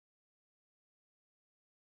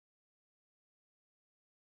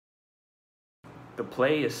The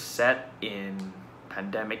play is set in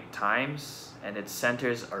pandemic times and it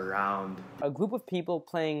centers around a group of people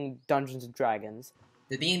playing Dungeons and Dragons.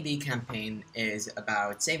 The D&D campaign is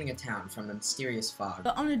about saving a town from the mysterious fog.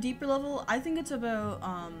 But on a deeper level, I think it's about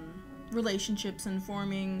relationships and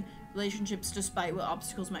forming relationships despite what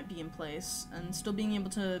obstacles might be in place, and still being able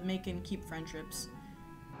to make and keep friendships.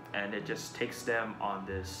 And it just takes them on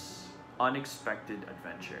this unexpected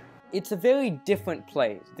adventure. It's a very different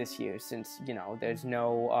play this year since, there's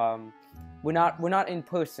no, we're not in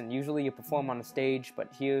person. Usually you perform on a stage,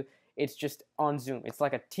 but here it's just on Zoom. It's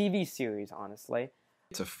like a TV series, honestly.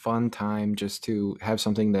 It's a fun time just to have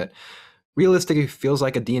something that realistically feels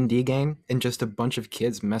like a D&D game and just a bunch of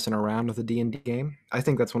kids messing around with a D&D game. I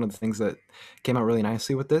think that's one of the things that came out really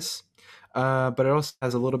nicely with this. But it also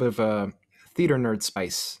has a little bit of a theater nerd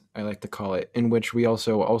spice, I like to call it, in which we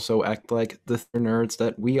also act like the nerds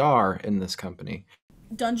that we are in this company.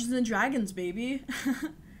 Dungeons and Dragons, baby.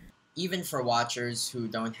 Even for watchers who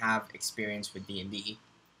don't have experience with D&D,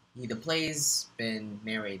 the play's been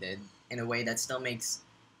narrated in a way that still makes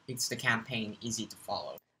the campaign easy to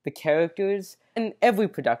follow. The characters, in every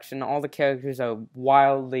production, all the characters are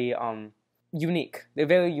wildly unique. They're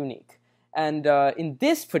very unique. And in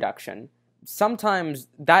this production, sometimes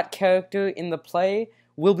that character in the play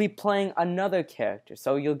will be playing another character.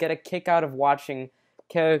 So you'll get a kick out of watching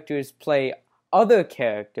characters play other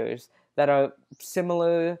characters that are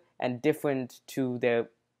similar and different to their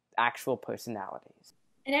actual personalities.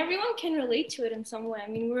 And everyone can relate to it in some way. I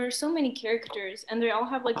mean, we're so many characters, and they all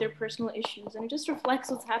have like their personal issues, and it just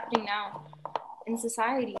reflects what's happening now in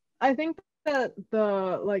society. I think that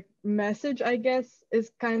the message, I guess,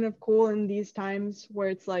 is kind of cool in these times where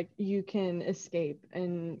it's like you can escape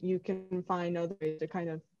and you can find other ways to kind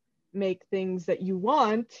of make things that you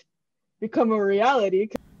want become a reality.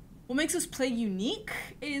 What makes this play unique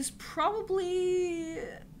is probably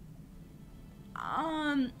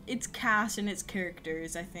its cast and its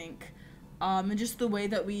characters, I think. And just the way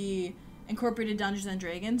that we incorporated Dungeons and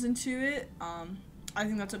Dragons into it. I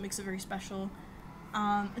think that's what makes it very special.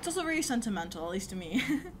 It's also very sentimental, at least to me.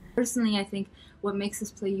 Personally, I think what makes this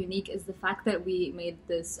play unique is the fact that we made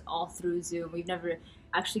this all through Zoom. We've never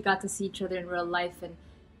actually got to see each other in real life and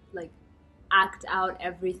act out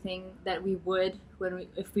everything that we would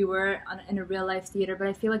if we were in a real life theater. But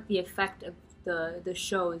I feel like the effect of the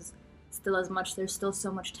shows still as much. There's still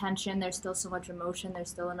so much tension. There's still so much emotion. There's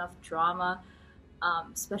still enough drama,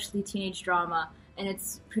 especially teenage drama. And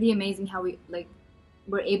it's pretty amazing how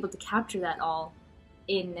we're able to capture that all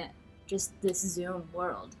in just this Zoom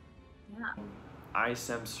world. Yeah.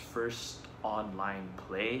 ISEM's first online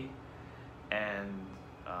play, and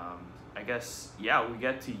I guess, we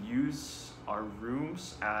get to use our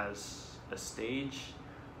rooms as a stage,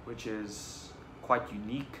 which is quite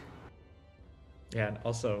unique. Yeah, and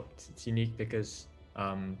also it's unique because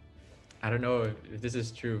I don't know if this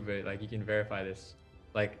is true, but you can verify this.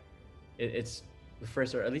 It's the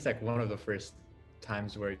first, or at least one of the first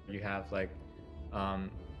times where you have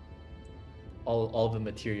all the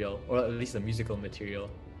material, or at least the musical material,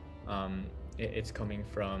 it's coming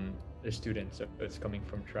from the students. So it's coming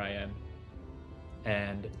from Trian,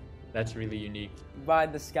 and that's really unique.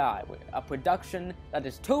 Ride the Sky, a production that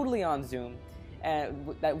is totally on Zoom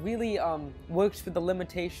and that really works with the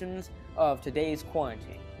limitations of today's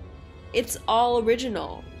quarantine. It's all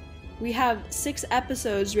original. We have 6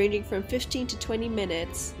 episodes ranging from 15 to 20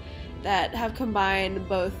 minutes that have combined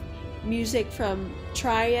both music from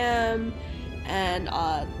Triam and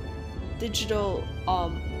digital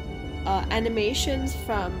animations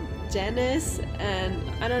from Dennis, and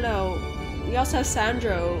I don't know, we also have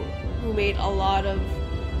Sandro, who made a lot of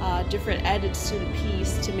different edits to the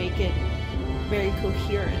piece to make it very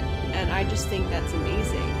coherent, and I just think that's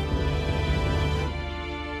amazing.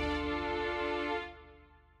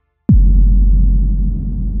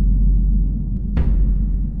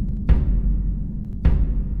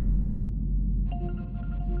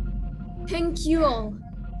 Thank you all.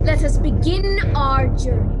 Let us begin our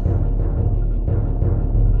journey.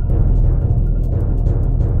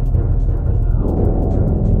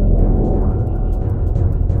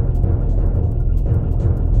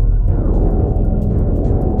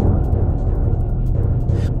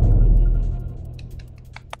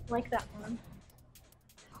 Like that one.